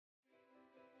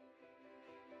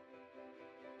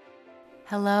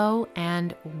Hello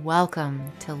and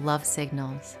welcome to Love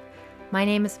Signals. My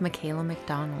name is Michaela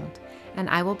McDonald, and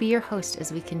I will be your host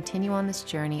as we continue on this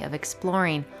journey of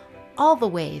exploring all the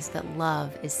ways that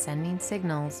love is sending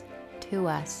signals to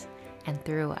us and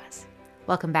through us.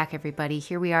 Welcome back, everybody.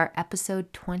 Here we are,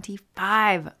 episode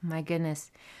 25. My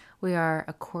goodness, we are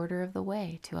a quarter of the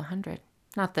way to 100.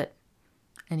 Not that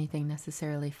anything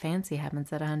necessarily fancy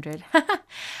happens at 100.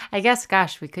 I guess,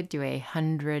 gosh, we could do a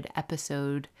 100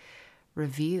 episode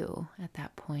review at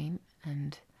that point,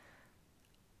 and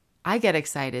I get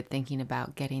excited thinking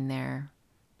about getting there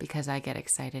because I get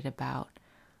excited about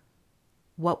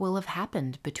what will have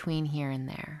happened between here and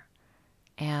there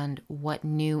and what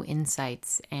new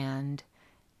insights and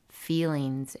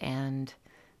feelings and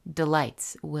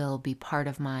delights will be part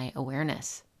of my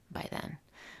awareness by then.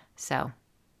 So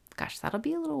gosh, that'll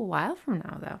be a little while from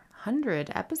now though.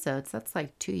 100 episodes, that's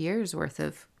like 2 years worth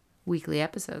of weekly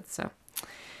episodes. So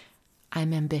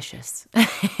I'm ambitious.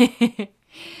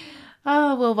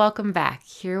 Oh, well, welcome back.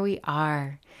 Here we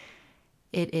are.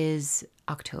 It is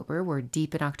October. We're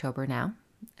deep in October now,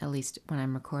 at least when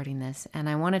I'm recording this. And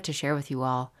I wanted to share with you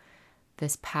all,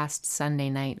 this past Sunday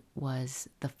night was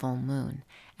the full moon.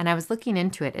 And I was looking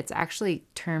into it. It's actually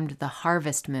termed the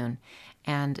harvest moon.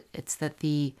 And it's that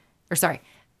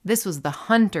this was the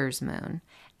hunter's moon.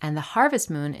 And the harvest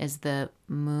moon is the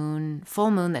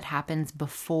full moon that happens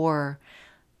before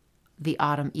the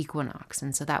autumn equinox.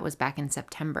 And so that was back in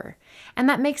September. And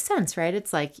that makes sense, right?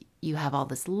 It's like you have all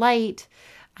this light.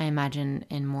 I imagine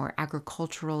in more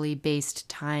agriculturally based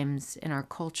times in our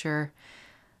culture,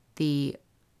 the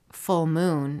full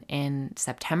moon in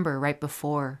September, right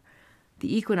before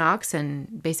the equinox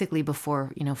and basically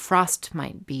before, frost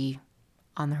might be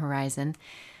on the horizon,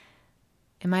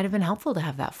 it might have been helpful to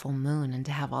have that full moon and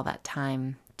to have all that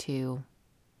time to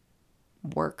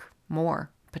work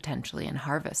more potentially and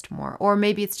harvest more. Or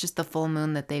maybe it's just the full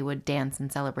moon that they would dance and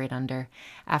celebrate under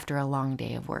after a long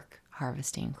day of work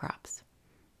harvesting crops.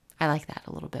 I like that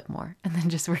a little bit more. And then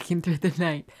just working through the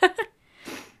night.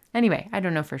 Anyway, I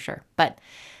don't know for sure. But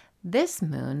this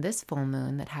full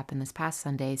moon that happened this past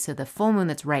Sunday, so the full moon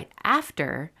that's right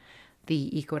after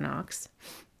the equinox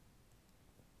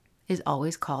is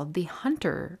always called the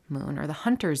hunter moon or the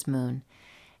hunter's moon.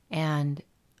 And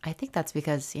I think that's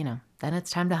because, then it's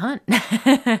time to hunt.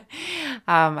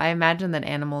 I imagine that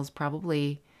animals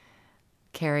probably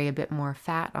carry a bit more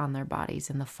fat on their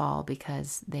bodies in the fall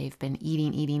because they've been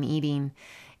eating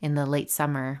in the late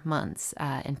summer months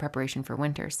in preparation for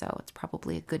winter. So it's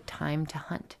probably a good time to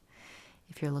hunt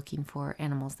if you're looking for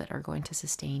animals that are going to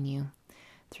sustain you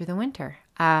through the winter.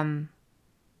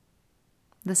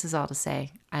 This is all to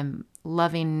say, I'm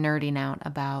loving nerding out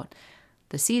about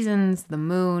the seasons, the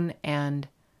moon, and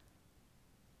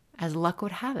as luck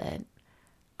would have it,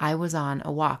 I was on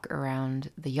a walk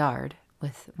around the yard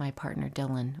with my partner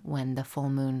Dylan when the full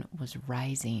moon was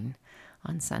rising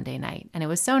on Sunday night. And it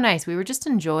was so nice. We were just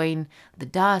enjoying the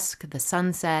dusk, the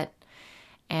sunset,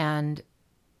 and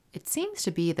it seems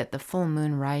to be that the full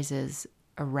moon rises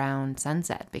around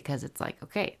sunset because it's like,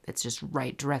 okay, it's just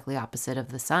right directly opposite of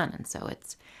the sun. And so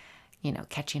it's,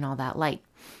 catching all that light.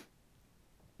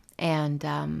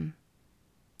 And,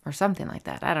 or something like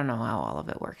that. I don't know how all of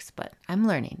it works, but I'm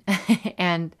learning.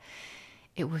 And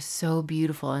it was so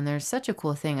beautiful. And there's such a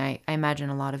cool thing. I imagine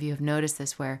a lot of you have noticed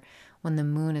this, where when the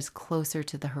moon is closer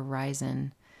to the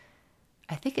horizon,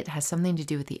 I think it has something to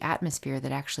do with the atmosphere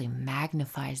that actually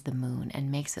magnifies the moon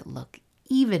and makes it look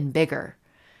even bigger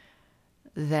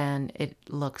than it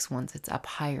looks once it's up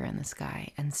higher in the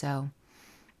sky. And so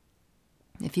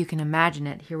if you can imagine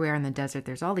it, here we are in the desert.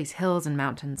 There's all these hills and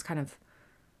mountains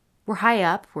we're high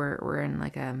up. We're in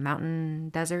like a mountain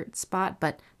desert spot,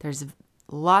 but there's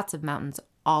lots of mountains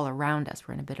all around us.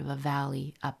 We're in a bit of a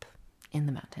valley up in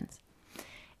the mountains.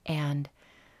 And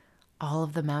all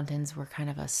of the mountains were kind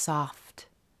of a soft,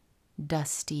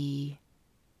 dusty,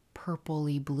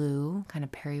 purpley blue, kind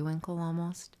of periwinkle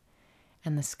almost.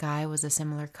 And the sky was a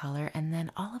similar color. And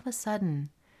then all of a sudden,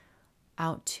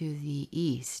 out to the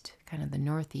east, kind of the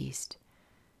northeast,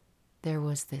 there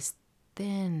was this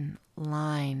thin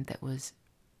line that was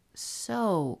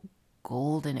so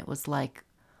golden. It was like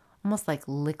almost like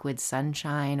liquid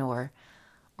sunshine or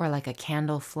like a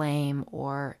candle flame,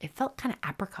 or it felt kind of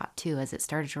apricot too as it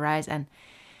started to rise. And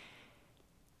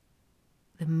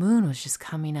the moon was just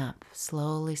coming up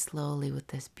slowly with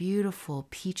this beautiful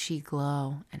peachy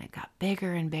glow, and it got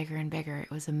bigger and bigger and bigger. It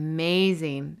was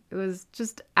amazing. It was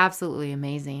just absolutely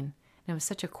amazing. And it was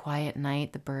such a quiet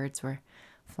night. The birds were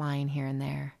flying here and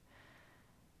there.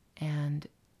 And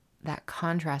that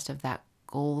contrast of that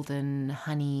golden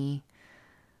honey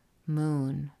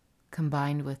moon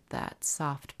combined with that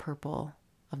soft purple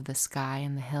of the sky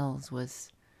and the hills was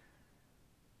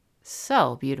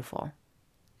so beautiful.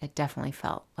 It definitely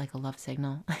felt like a love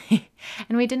signal.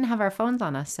 And we didn't have our phones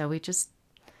on us, so we just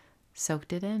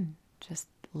soaked it in, just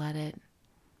let it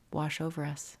wash over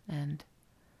us. And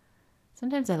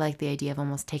sometimes I like the idea of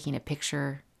almost taking a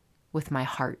picture with my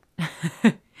heart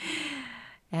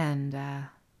and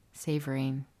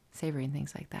savoring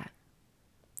things like that.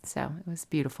 So it was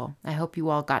beautiful. I hope you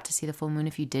all got to see the full moon.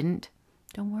 If you didn't,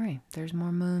 don't worry. There's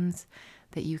more moons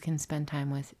that you can spend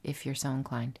time with if you're so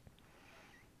inclined.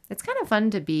 It's kind of fun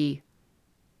to be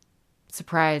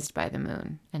surprised by the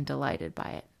moon and delighted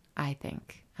by it, I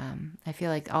think. I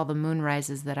feel like all the moon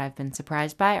rises that I've been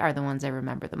surprised by are the ones I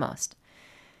remember the most.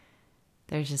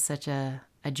 There's just such a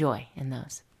joy in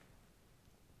those.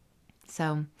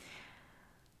 So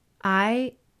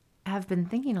I have been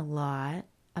thinking a lot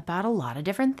about a lot of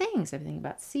different things. I've been thinking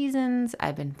about seasons.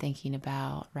 I've been thinking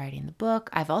about writing the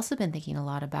book. I've also been thinking a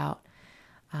lot about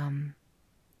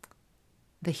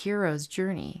the hero's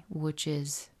journey, which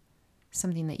is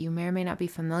something that you may or may not be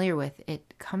familiar with.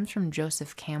 It comes from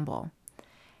Joseph Campbell.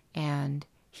 And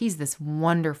he's this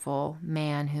wonderful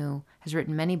man who has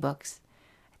written many books.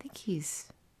 I think he's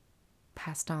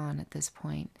passed on at this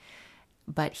point.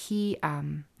 But he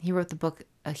wrote the book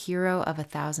A Hero of a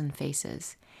Thousand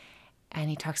Faces. And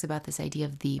he talks about this idea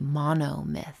of the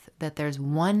monomyth, that there's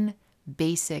one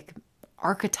basic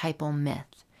archetypal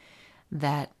myth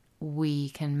that we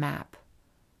can map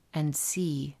and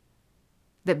see,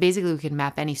 that basically we can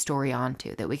map any story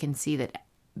onto, that we can see that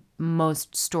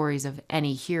most stories of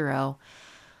any hero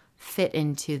fit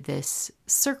into this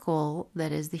circle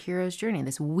that is the hero's journey,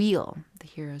 this wheel, the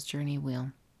hero's journey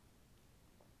wheel.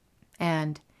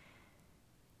 And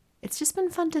it's just been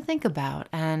fun to think about.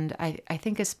 And I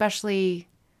think especially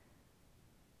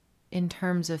in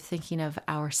terms of thinking of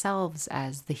ourselves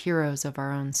as the heroes of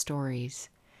our own stories.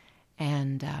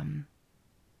 And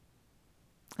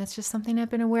that's just something I've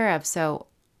been aware of. So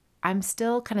I'm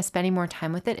still kind of spending more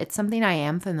time with it. It's something I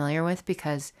am familiar with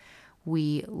because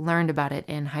we learned about it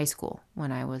in high school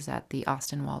when I was at the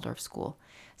Austin Waldorf School.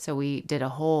 So we did a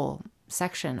whole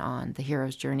section on the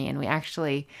hero's journey, and we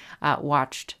actually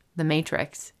watched The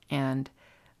Matrix, and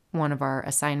one of our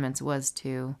assignments was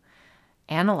to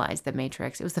analyze The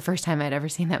Matrix. It was the first time I'd ever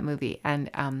seen that movie,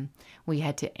 and we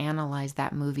had to analyze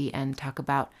that movie and talk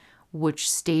about which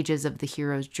stages of the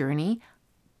hero's journey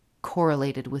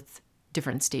correlated with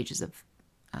different stages of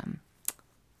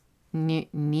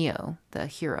Neo, the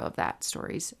hero of that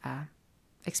story's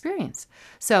experience.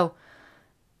 So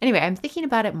anyway, I'm thinking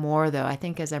about it more, though. I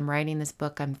think as I'm writing this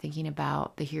book, I'm thinking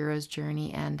about the hero's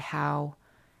journey and how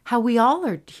we all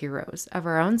are heroes of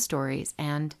our own stories.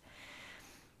 And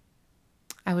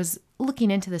I was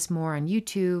looking into this more on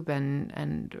YouTube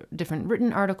and different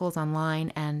written articles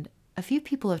online, and a few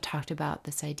people have talked about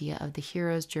this idea of the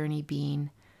hero's journey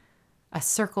being a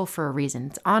circle for a reason.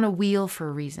 It's on a wheel for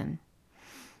a reason.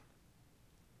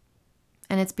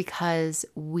 And it's because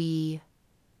we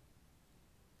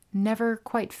never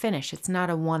quite finish. It's not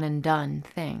a one and done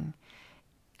thing.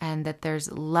 And that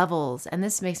there's levels. And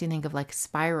this makes me think of like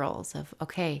spirals of,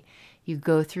 okay, you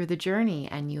go through the journey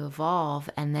and you evolve,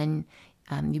 and then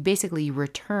you basically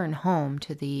return home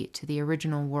to the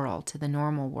original world, to the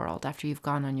normal world after you've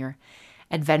gone on your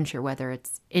adventure, whether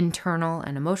it's internal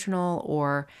and emotional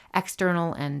or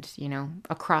external and,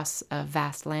 across a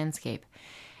vast landscape.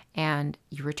 And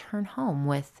you return home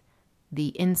with the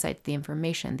insight, the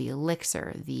information, the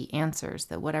elixir, the answers,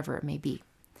 the whatever it may be.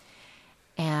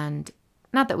 And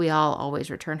not that we all always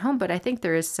return home, but I think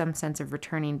there is some sense of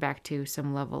returning back to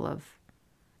some level of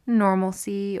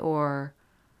normalcy or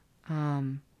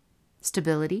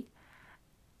stability.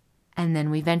 And then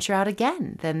we venture out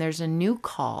again. Then there's a new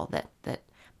call that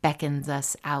beckons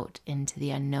us out into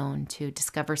the unknown to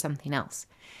discover something else.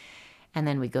 And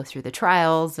then we go through the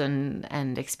trials and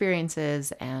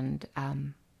experiences and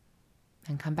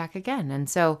come back again. And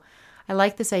so I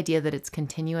like this idea that it's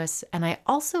continuous. And I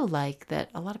also like that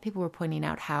a lot of people were pointing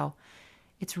out how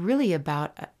it's really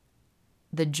about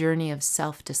the journey of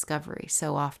self-discovery.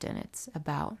 So often it's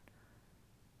about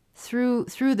through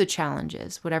the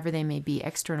challenges, whatever they may be,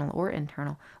 external or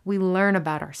internal, we learn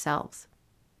about ourselves.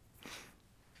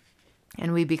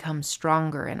 And we become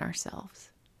stronger in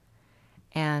ourselves.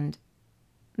 And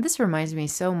this reminds me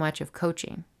so much of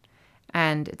coaching.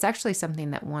 And it's actually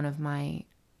something that one of my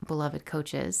beloved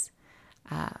coaches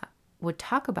would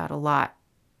talk about a lot.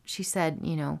 She said,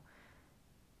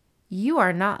 you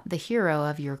are not the hero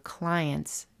of your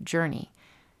client's journey.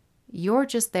 You're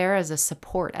just there as a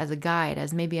support, as a guide,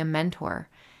 as maybe a mentor.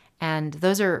 And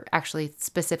those are actually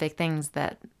specific things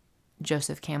that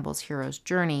Joseph Campbell's hero's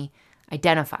journey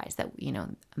identifies that, a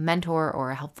mentor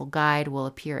or a helpful guide will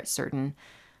appear at certain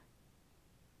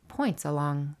points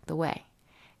along the way.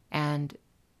 And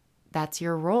that's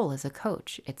your role as a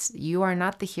coach. You are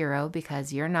not the hero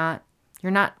because you're not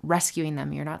rescuing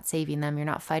them, you're not saving them, you're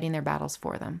not fighting their battles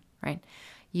for them, right?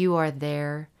 You are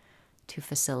there to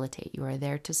facilitate. You are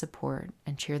there to support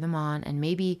and cheer them on and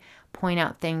maybe point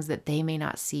out things that they may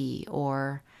not see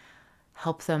or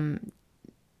help them,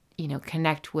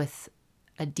 connect with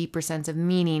a deeper sense of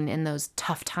meaning in those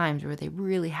tough times where they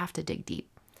really have to dig deep.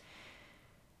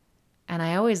 And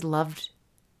I always loved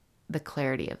the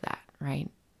clarity of that, right?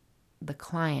 The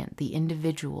client, the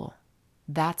individual,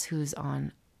 that's who's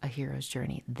on a hero's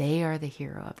journey. They are the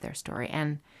hero of their story.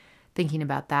 And thinking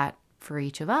about that for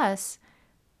each of us,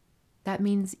 that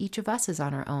means each of us is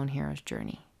on our own hero's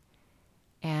journey.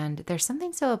 And there's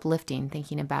something so uplifting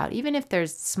thinking about, even if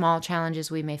there's small challenges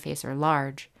we may face or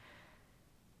large,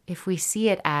 if we see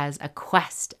it as a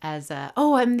quest,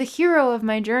 I'm the hero of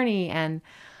my journey and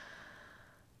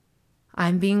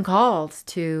I'm being called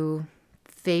to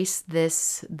face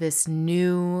this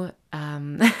new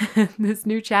this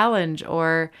new challenge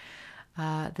or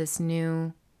this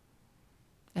new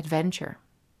adventure.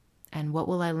 And what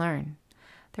will I learn?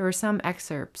 There were some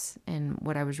excerpts in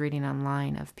what I was reading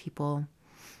online of people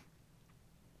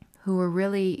who were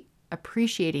really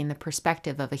appreciating the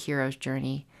perspective of a hero's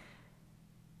journey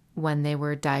when they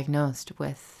were diagnosed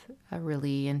with a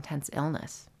really intense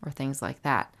illness or things like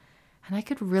that. And I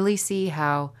could really see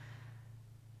how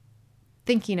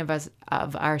thinking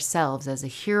of ourselves as a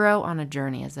hero on a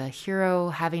journey, as a hero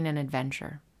having an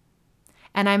adventure.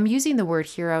 And I'm using the word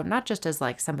hero not just as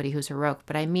like somebody who's heroic,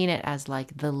 but I mean it as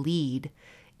like the lead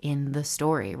in the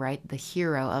story, right? The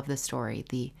hero of the story,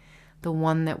 the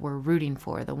one that we're rooting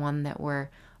for, the one that we're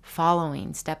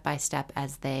following step by step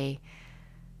as they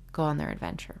go on their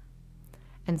adventure.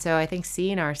 And so I think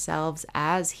seeing ourselves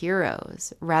as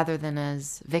heroes rather than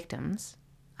as victims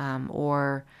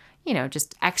or,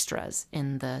 just extras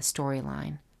in the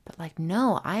storyline. But like,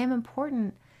 no, I am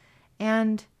important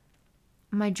and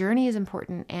my journey is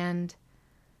important. And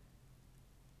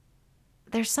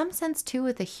there's some sense too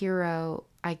with a hero,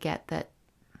 I get that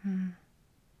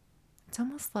it's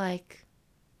almost like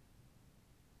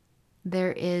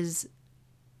there is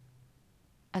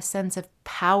a sense of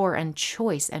power and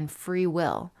choice and free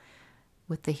will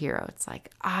with the hero. It's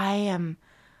like,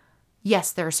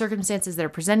 yes, there are circumstances that are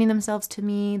presenting themselves to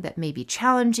me that may be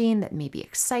challenging, that may be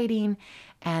exciting,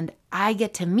 and I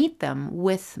get to meet them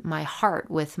with my heart,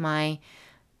 with my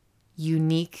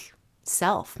unique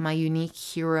self, my unique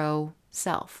hero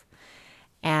self.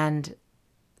 And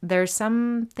there's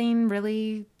something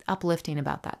really uplifting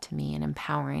about that to me and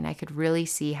empowering. I could really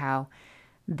see how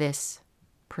this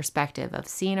perspective of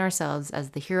seeing ourselves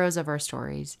as the heroes of our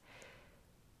stories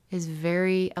is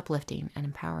very uplifting and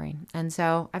empowering. And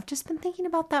so I've just been thinking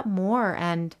about that more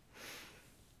and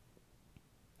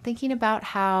thinking about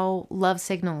how Love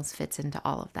Signals fits into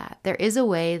all of that. There is a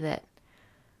way that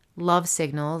Love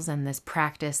Signals and this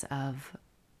practice of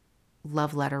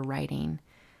love letter writing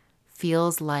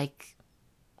feels like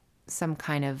some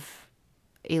kind of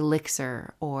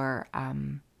elixir or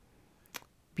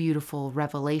beautiful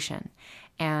revelation.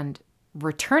 And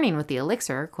returning with the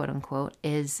elixir, quote unquote,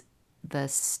 is the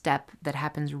step that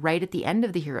happens right at the end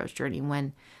of the hero's journey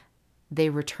when they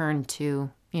return to,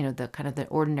 the kind of the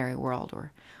ordinary world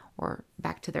or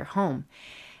back to their home.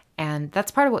 And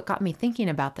that's part of what got me thinking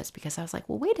about this, because I was like,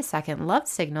 well, wait a second, Love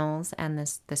Signals and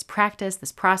this practice,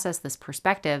 this process, this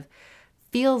perspective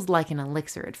feels like an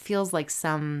elixir. It feels like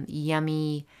some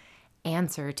yummy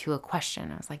answer to a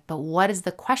question. I was like, but what is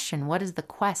the question? What is the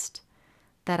quest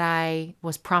that I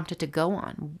was prompted to go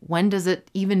on? When does it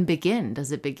even begin?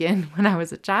 Does it begin when I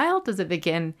was a child? Does it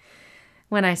begin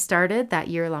when I started that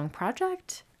year-long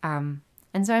project? And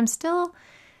so I'm still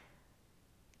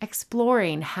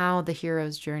exploring how the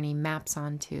hero's journey maps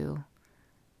onto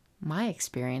my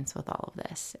experience with all of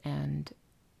this and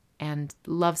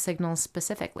Love Signals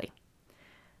specifically.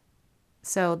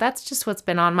 So that's just what's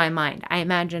been on my mind. I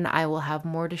imagine I will have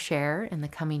more to share in the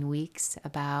coming weeks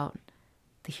about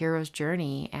the hero's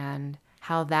journey and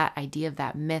how that idea of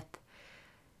that myth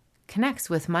connects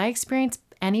with my experience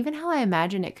and even how I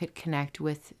imagine it could connect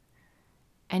with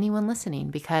anyone listening,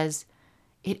 because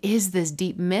it is this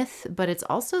deep myth, but it's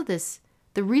also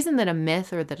the reason that a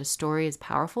myth or that a story is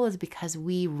powerful is because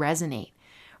we resonate,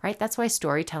 right? That's why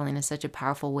storytelling is such a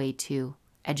powerful way to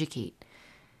educate,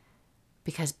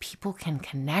 because people can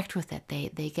connect with it.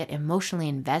 They get emotionally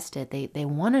invested. They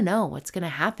want to know what's going to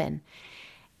happen.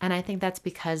 And I think that's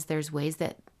because there's ways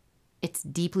that it's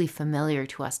deeply familiar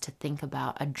to us to think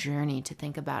about a journey, to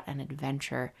think about an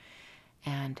adventure,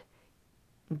 and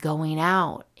going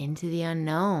out into the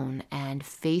unknown and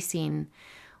facing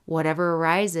whatever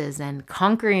arises and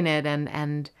conquering it,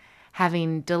 and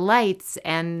having delights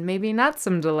and maybe not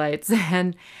some delights,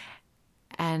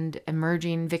 and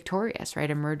emerging victorious,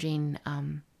 right? Emerging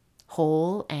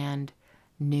whole and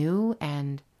new,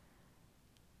 and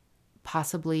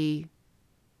possibly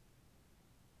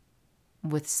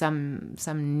with some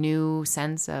new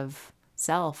sense of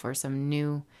self or some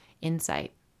new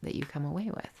insight that you come away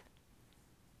with.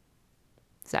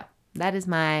 So that is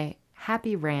my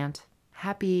happy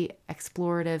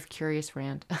explorative, curious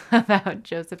rant about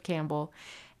Joseph Campbell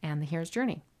and the hero's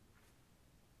journey.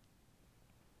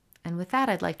 And with that,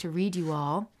 I'd like to read you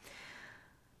all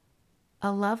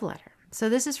a love letter. So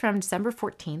this is from December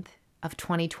 14th of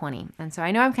 2020. And so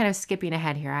I know I'm kind of skipping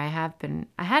ahead here. I had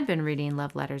been reading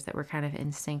love letters that were kind of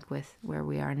in sync with where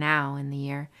we are now in the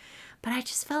year, but I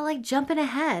just felt like jumping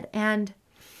ahead. And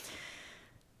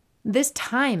this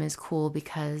time is cool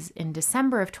because in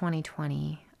December of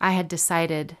 2020, I had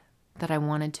decided that I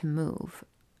wanted to move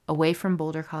away from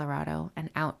Boulder, Colorado,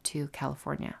 and out to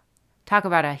California. Talk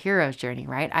about a hero's journey,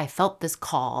 right? I felt this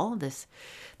call, this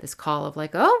call of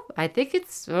like, I think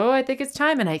it's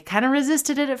time. And I kind of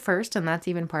resisted it at first. And that's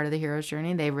even part of the hero's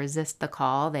journey. They resist the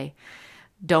call. They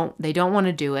don't want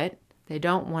to do it. They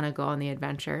don't want to go on the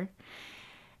adventure.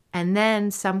 And then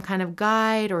some kind of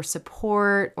guide or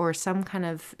support or some kind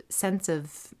of sense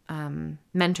of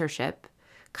mentorship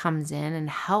comes in and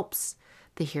helps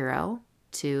the hero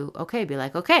to, be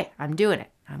like, okay, I'm doing it.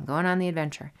 I'm going on the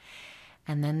adventure.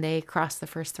 And then they cross the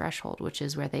first threshold, which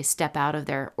is where they step out of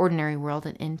their ordinary world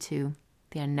and into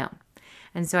the unknown.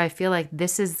 And so I feel like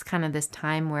this is kind of this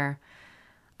time where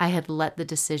I had let the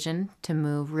decision to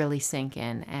move really sink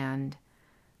in. And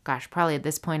gosh, probably at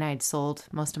this point I had sold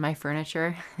most of my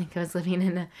furniture. I think I was living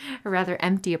in a rather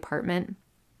empty apartment.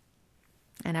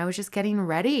 And I was just getting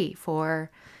ready for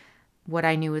what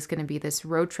I knew was going to be this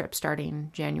road trip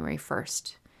starting January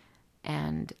 1st.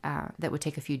 And that would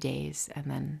take a few days. And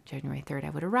then January 3rd, I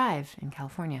would arrive in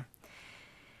California.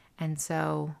 And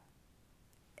so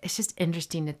it's just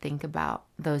interesting to think about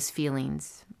those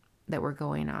feelings that were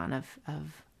going on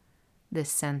of this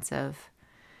sense of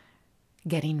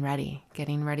getting ready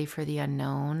for the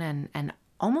unknown, and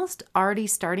almost already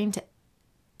starting to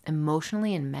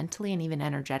emotionally and mentally and even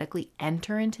energetically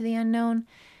enter into the unknown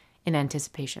in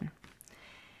anticipation.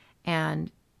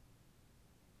 And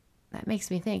that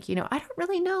makes me think, I don't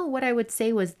really know what I would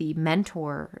say was the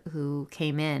mentor who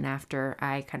came in after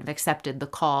I kind of accepted the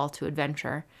call to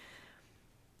adventure.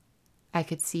 I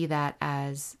could see that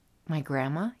as my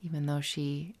grandma, even though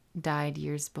she died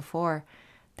years before.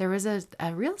 There was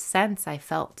a real sense I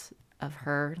felt of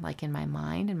her, like in my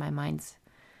mind's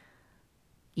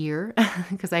ear,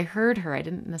 because I heard her. I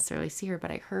didn't necessarily see her,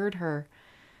 but I heard her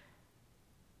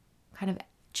kind of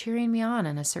cheering me on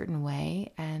in a certain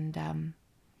way. And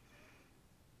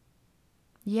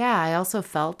I also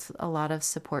felt a lot of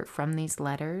support from these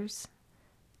letters.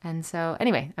 And so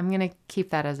anyway, I'm going to keep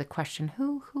that as a question.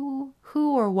 Who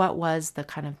or what was the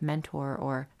kind of mentor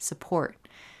or support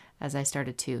as I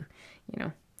started to,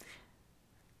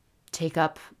 take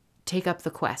up the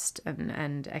quest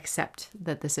and accept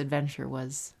that this adventure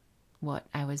was what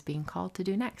I was being called to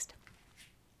do next.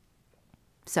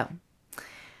 So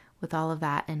with all of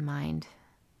that in mind,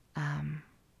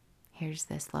 here's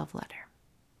this love letter.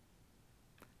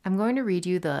 I'm going to read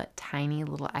you the tiny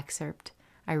little excerpt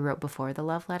I wrote before the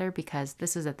love letter because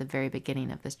this is at the very beginning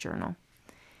of this journal.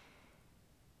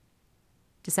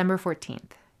 December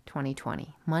 14th,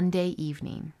 2020, Monday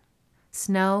evening.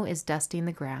 Snow is dusting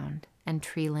the ground and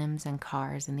tree limbs and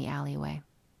cars in the alleyway.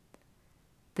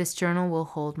 This journal will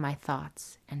hold my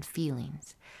thoughts and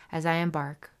feelings as I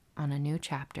embark on a new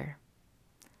chapter.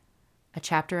 A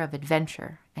chapter of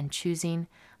adventure and choosing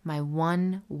my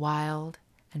one wild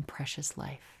and precious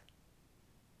life.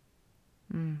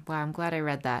 Wow, I'm glad I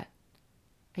read that.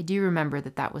 I do remember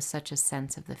that was such a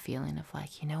sense of the feeling of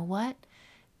like, you know what?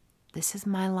 This is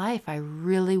my life. I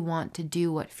really want to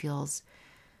do what feels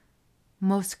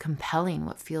most compelling,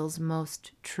 what feels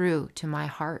most true to my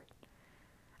heart.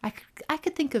 I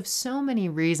could think of so many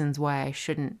reasons why I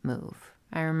shouldn't move.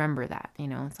 I remember that,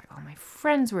 it's like, my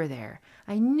friends were there.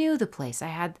 I knew the place. I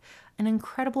had an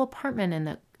incredible apartment in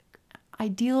the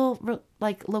ideal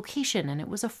location, and it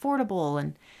was affordable,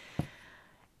 and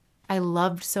I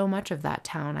loved so much of that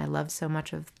town. I loved so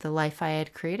much of the life I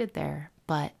had created there,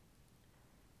 but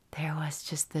there was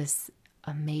just this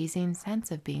amazing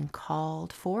sense of being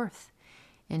called forth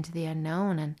into the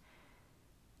unknown. And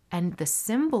And the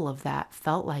symbol of that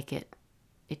felt like it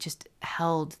just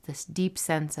held this deep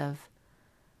sense of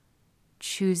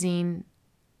choosing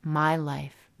my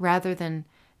life rather than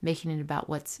making it about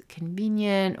what's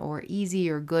convenient or easy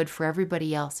or good for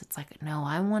everybody else. It's like, no,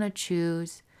 I want to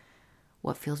choose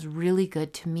what feels really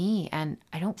good to me. And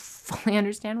I don't fully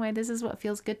understand why this is what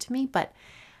feels good to me, but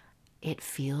it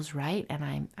feels right.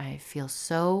 And I feel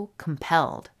so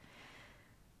compelled.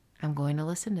 I'm going to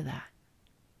listen to that.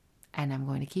 And I'm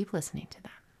going to keep listening to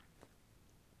that.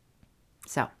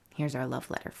 So here's our love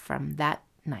letter from that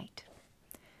night.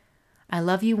 I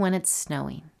love you when it's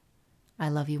snowing. I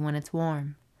love you when it's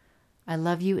warm. I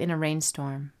love you in a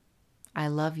rainstorm. I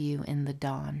love you in the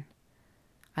dawn.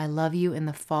 I love you in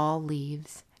the fall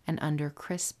leaves and under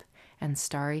crisp and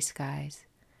starry skies.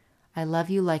 I love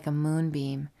you like a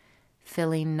moonbeam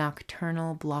filling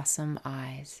nocturnal blossom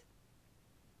eyes.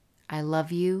 I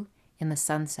love you in the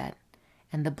sunset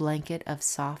and the blanket of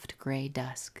soft gray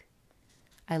dusk.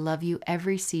 I love you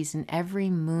every season, every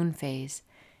moon phase,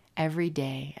 every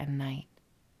day and night.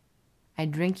 I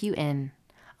drink you in,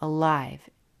 alive,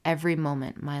 every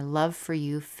moment. My love for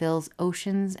you fills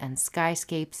oceans and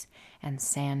skyscapes and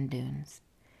sand dunes.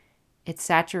 It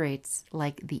saturates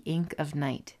like the ink of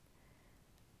night.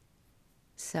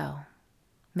 So,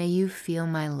 may you feel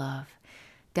my love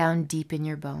down deep in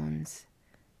your bones.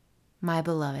 My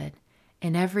beloved,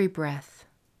 in every breath,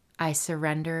 I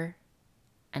surrender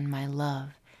and my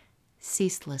love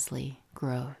ceaselessly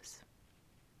grows.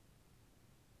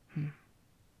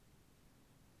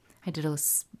 I did a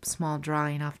small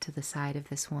drawing off to the side of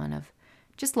this one of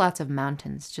just lots of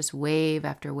mountains, just wave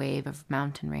after wave of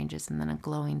mountain ranges, and then a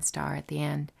glowing star at the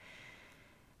end.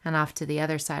 And off to the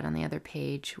other side on the other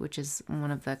page, which is one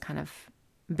of the kind of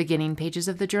beginning pages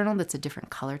of the journal that's a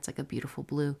different color. It's like a beautiful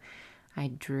blue. I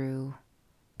drew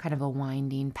kind of a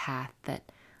winding path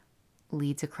that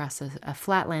leads across a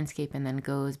flat landscape and then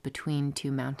goes between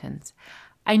two mountains.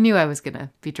 I knew I was going to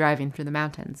be driving through the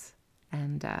mountains.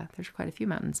 And there's quite a few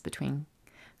mountains between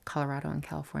Colorado and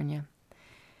California.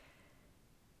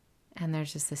 And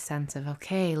there's just this sense of,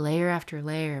 okay, layer after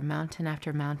layer, mountain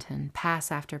after mountain, pass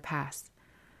after pass.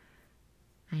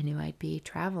 I knew I'd be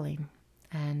traveling.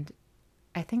 And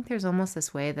I think there's almost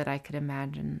this way that I could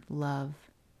imagine love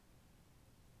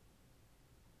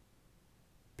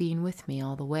being with me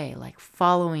all the way, like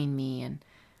following me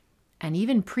and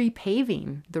even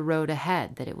pre-paving the road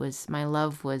ahead, that it was, my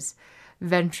love was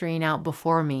venturing out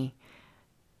before me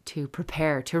to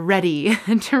prepare, to ready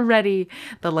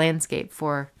the landscape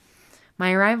for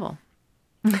my arrival.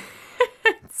 It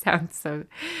sounds so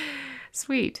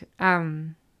sweet. Yeah,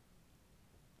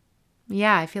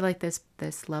 I feel like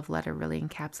this love letter really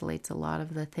encapsulates a lot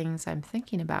of the things I'm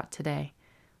thinking about today,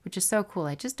 which is so cool.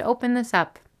 I just opened this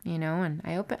up, and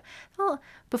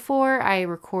before I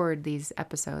record these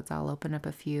episodes, I'll open up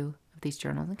a few of these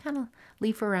journals and kind of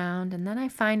leaf around, and then I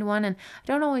find one, and I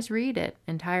don't always read it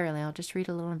entirely. I'll just read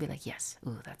a little and be like, yes,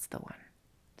 ooh, that's the one.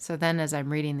 So then as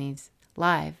I'm reading these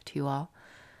live to you all,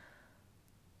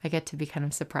 I get to be kind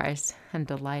of surprised and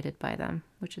delighted by them,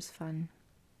 which is fun.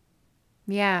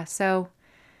 Yeah, so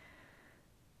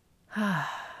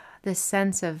this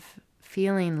sense of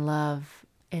feeling love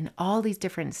in all these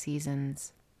different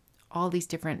seasons, all these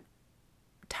different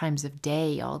times of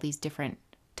day, all these different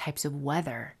types of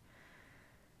weather.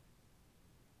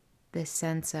 This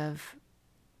sense of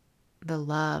the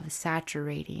love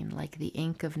saturating like the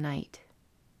ink of night.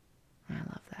 I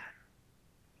love that.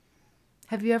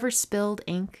 Have you ever spilled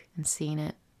ink and seen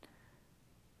it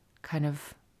kind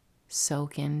of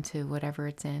soak into whatever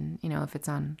it's in? If it's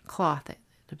on cloth, it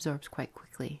absorbs quite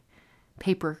quickly.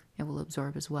 Paper, it will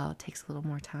absorb as well. It takes a little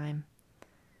more time.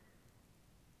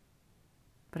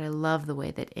 But I love the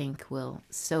way that ink will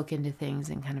soak into things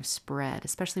and kind of spread,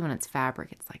 especially when it's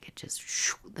fabric. It's like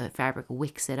the fabric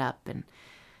wicks it up and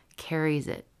carries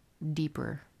it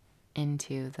deeper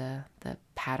into the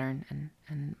pattern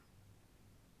and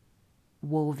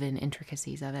woven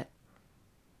intricacies of it.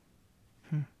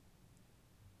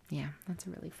 Yeah, that's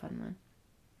a really fun one.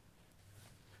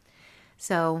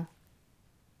 So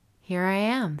here I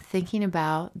am thinking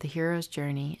about the hero's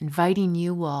journey, inviting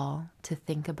you all to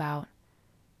think about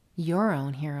your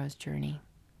own hero's journey.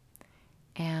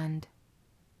 And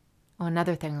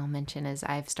another thing I'll mention is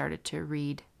I've started to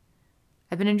read.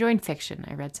 I've been enjoying fiction.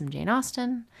 I read some Jane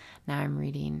Austen. Now I'm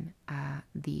reading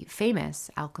the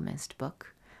famous Alchemist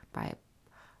book by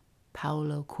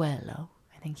Paulo Coelho.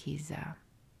 I think he's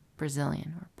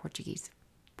Brazilian or Portuguese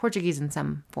in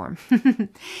some form.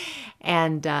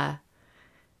 And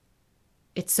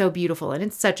it's so beautiful, and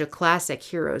it's such a classic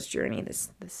hero's journey,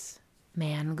 this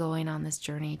man going on this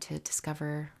journey to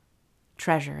discover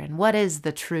treasure. And what is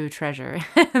the true treasure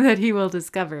that he will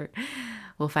discover?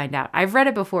 We'll find out. I've read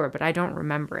it before, but I don't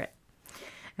remember it.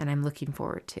 And I'm looking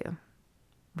forward to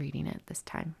reading it this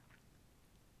time.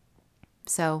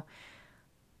 So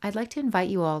I'd like to invite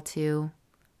you all to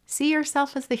see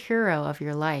yourself as the hero of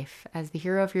your life, as the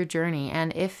hero of your journey.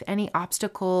 And if any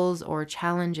obstacles or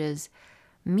challenges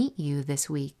meet you this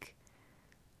week,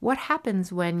 what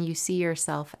happens when you see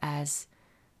yourself as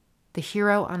the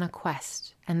hero on a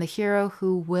quest and the hero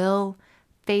who will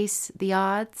face the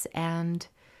odds and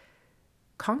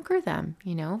conquer them,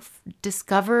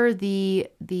 discover the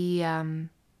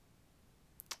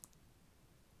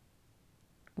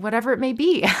whatever it may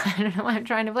be. I don't know why I'm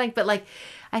trying to blank, but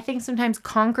I think sometimes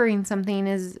conquering something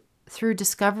is through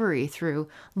discovery, through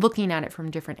looking at it from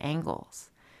different angles,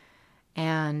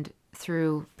 and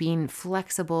through being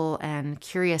flexible and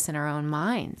curious in our own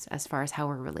minds as far as how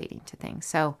we're relating to things.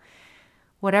 So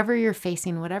whatever you're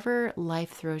facing, whatever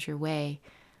life throws your way,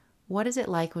 what is it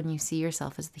like when you see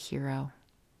yourself as the hero?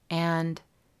 And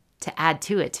to add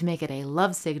to it, to make it a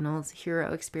Love Signals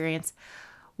hero experience,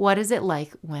 what is it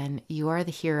like when you are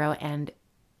the hero and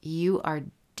you are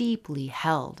deeply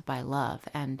held by love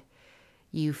and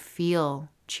you feel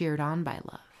cheered on by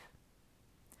love?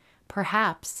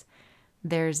 Perhaps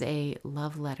there's a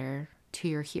love letter to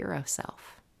your hero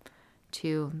self,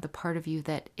 to the part of you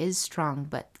that is strong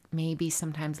but maybe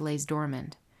sometimes lays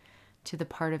dormant, to the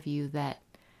part of you that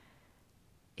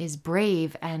is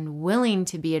brave and willing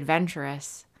to be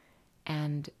adventurous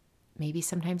and maybe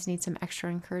sometimes needs some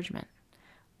extra encouragement.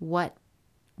 What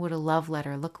would a love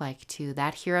letter look like to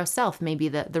that hero self? Maybe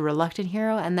the reluctant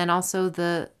hero, and then also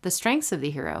the strengths of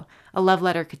the hero. A love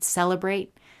letter could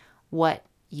celebrate what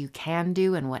you can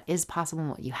do and what is possible and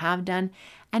what you have done.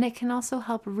 And it can also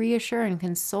help reassure and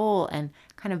console and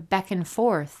kind of beckon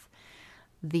forth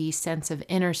the sense of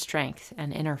inner strength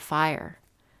and inner fire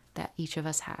that each of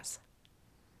us has.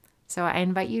 So I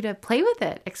invite you to play with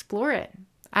it, explore it.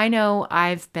 I know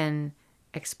I've been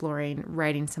exploring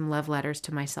writing some love letters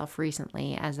to myself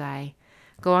recently as I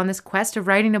go on this quest of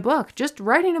writing a book. Just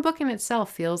writing a book in itself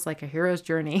feels like a hero's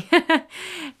journey.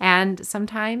 And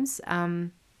sometimes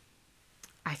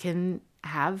I can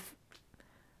have,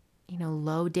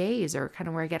 low days or kind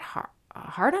of where I get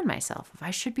hard on myself. If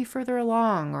I should be further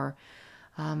along, or,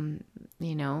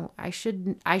 I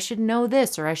should know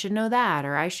this, or I should know that,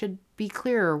 or I should be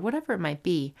clear, or whatever it might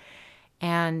be.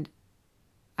 And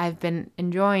I've been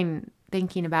enjoying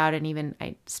thinking about it, and even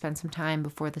I spent some time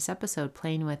before this episode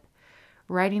playing with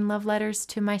writing love letters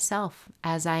to myself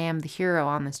as I am the hero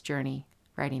on this journey,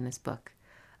 writing this book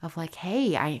of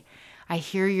hey, I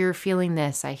hear you're feeling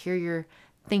this. I hear you're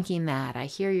thinking that. I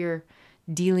hear you're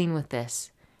dealing with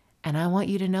this. And I want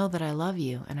you to know that I love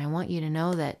you. And I want you to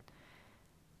know that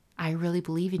I really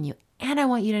believe in you. And I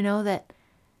want you to know that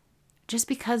just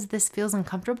because this feels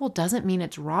uncomfortable doesn't mean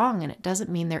it's wrong. And it doesn't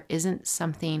mean there isn't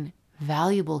something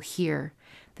valuable here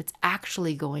that's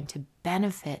actually going to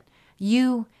benefit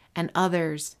you and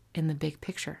others in the big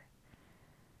picture.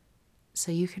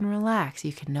 So you can relax.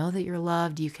 You can know that you're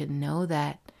loved. You can know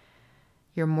that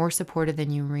you're more supported than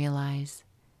you realize,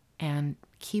 and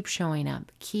keep showing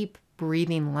up. Keep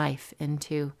breathing life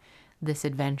into this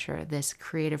adventure, this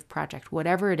creative project,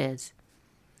 whatever it is,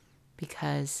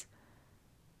 because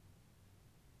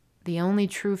the only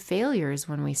true failure is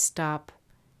when we stop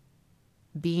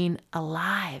being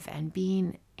alive and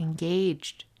being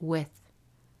engaged with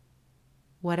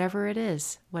whatever it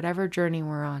is, whatever journey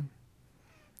we're on.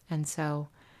 And so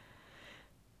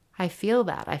I feel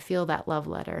that love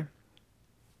letter.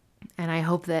 And I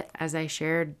hope that as I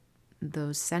shared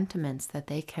those sentiments, that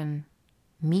they can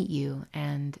meet you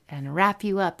and wrap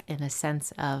you up in a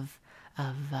sense of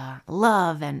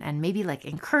love and maybe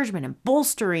encouragement and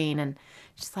bolstering, and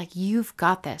just you've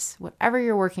got this, whatever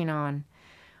you're working on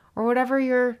or whatever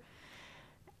you're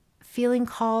feeling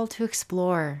called to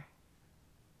explore.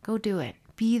 Go do it.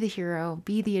 Be the hero,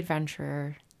 be the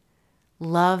adventurer.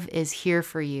 Love is here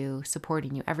for you,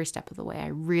 supporting you every step of the way. I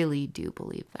really do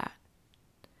believe that.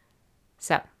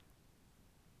 So,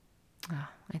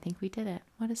 I think we did it.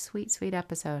 What a sweet, sweet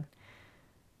episode.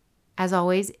 As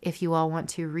always, if you all want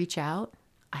to reach out,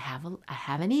 I have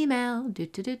an email,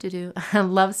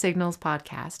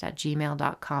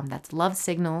 lovesignalspodcast@gmail.com. That's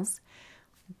lovesignals,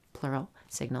 plural,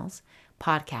 signals,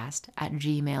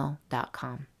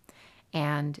 podcast@gmail.com.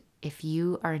 And if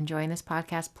you are enjoying this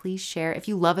podcast, please share. If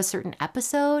you love a certain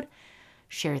episode,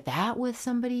 share that with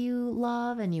somebody you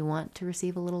love and you want to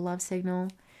receive a little love signal.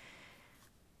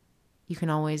 You can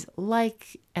always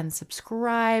like and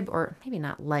subscribe, or maybe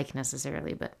not like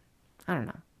necessarily, but I don't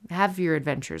know. have your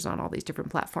adventures on all these different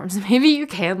platforms. Maybe you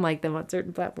can like them on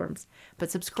certain platforms.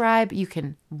 But subscribe, you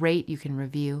can rate, you can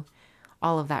review.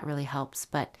 All of that really helps.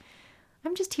 But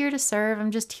I'm just here to serve.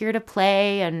 I'm just here to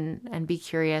play and be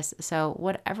curious. So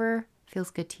whatever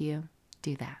feels good to you,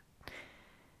 do that.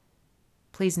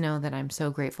 Please know that I'm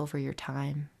so grateful for your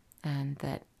time and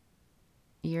that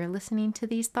you're listening to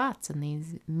these thoughts and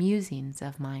these musings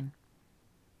of mine.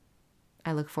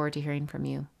 I look forward to hearing from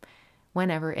you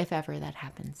whenever, if ever, that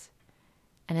happens.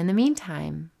 And in the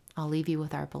meantime, I'll leave you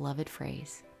with our beloved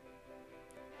phrase.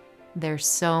 There's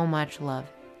so much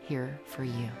love here for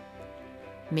you.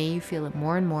 May you feel it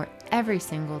more and more every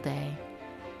single day,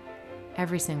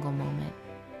 every single moment,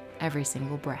 every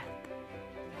single breath.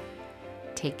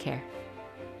 Take care.